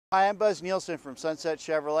Hi, I'm Buzz Nielsen from Sunset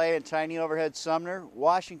Chevrolet in Tiny Overhead, Sumner,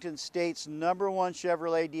 Washington State's #1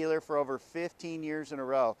 Chevrolet dealer for over 15 years in a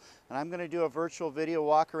row. And I'm going to do a virtual video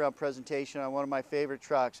walk-around presentation on one of my favorite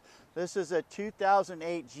trucks. This is a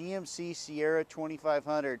 2008 GMC Sierra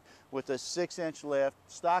 2500 with a 6-inch lift.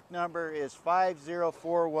 Stock number is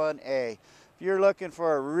 5041A. If you're looking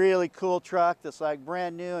for a really cool truck that's like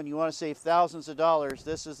brand new and you want to save thousands of dollars,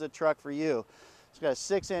 this is the truck for you. It's got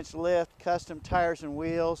a 6-inch lift, custom tires and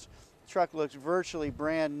wheels. The truck looks virtually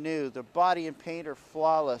brand new. The body and paint are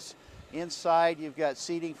flawless. Inside you've got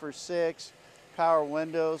seating for 6, power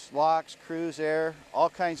windows, locks, cruise air, all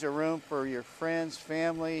kinds of room for your friends,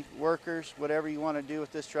 family, workers, whatever you want to do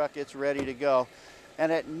with this truck, it's ready to go.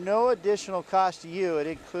 And at no additional cost to you, it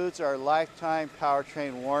includes our lifetime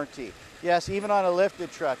powertrain warranty. Yes, even on a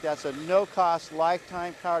lifted truck, that's a no-cost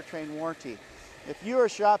lifetime powertrain warranty. If you are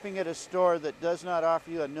shopping at a store that does not offer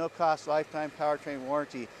you a no-cost lifetime powertrain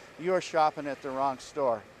warranty, you are shopping at the wrong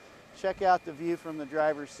store. Check out the view from the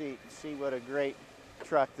driver's seat and see what a great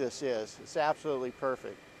truck this is. It's absolutely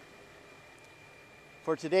perfect.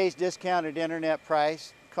 For today's discounted internet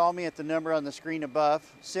price, call me at the number on the screen above.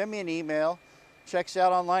 Send me an email. Check us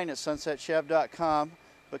out online at sunsetchev.com.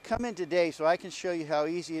 But come in today so I can show you how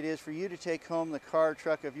easy it is for you to take home the car or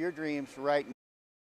truck of your dreams right now.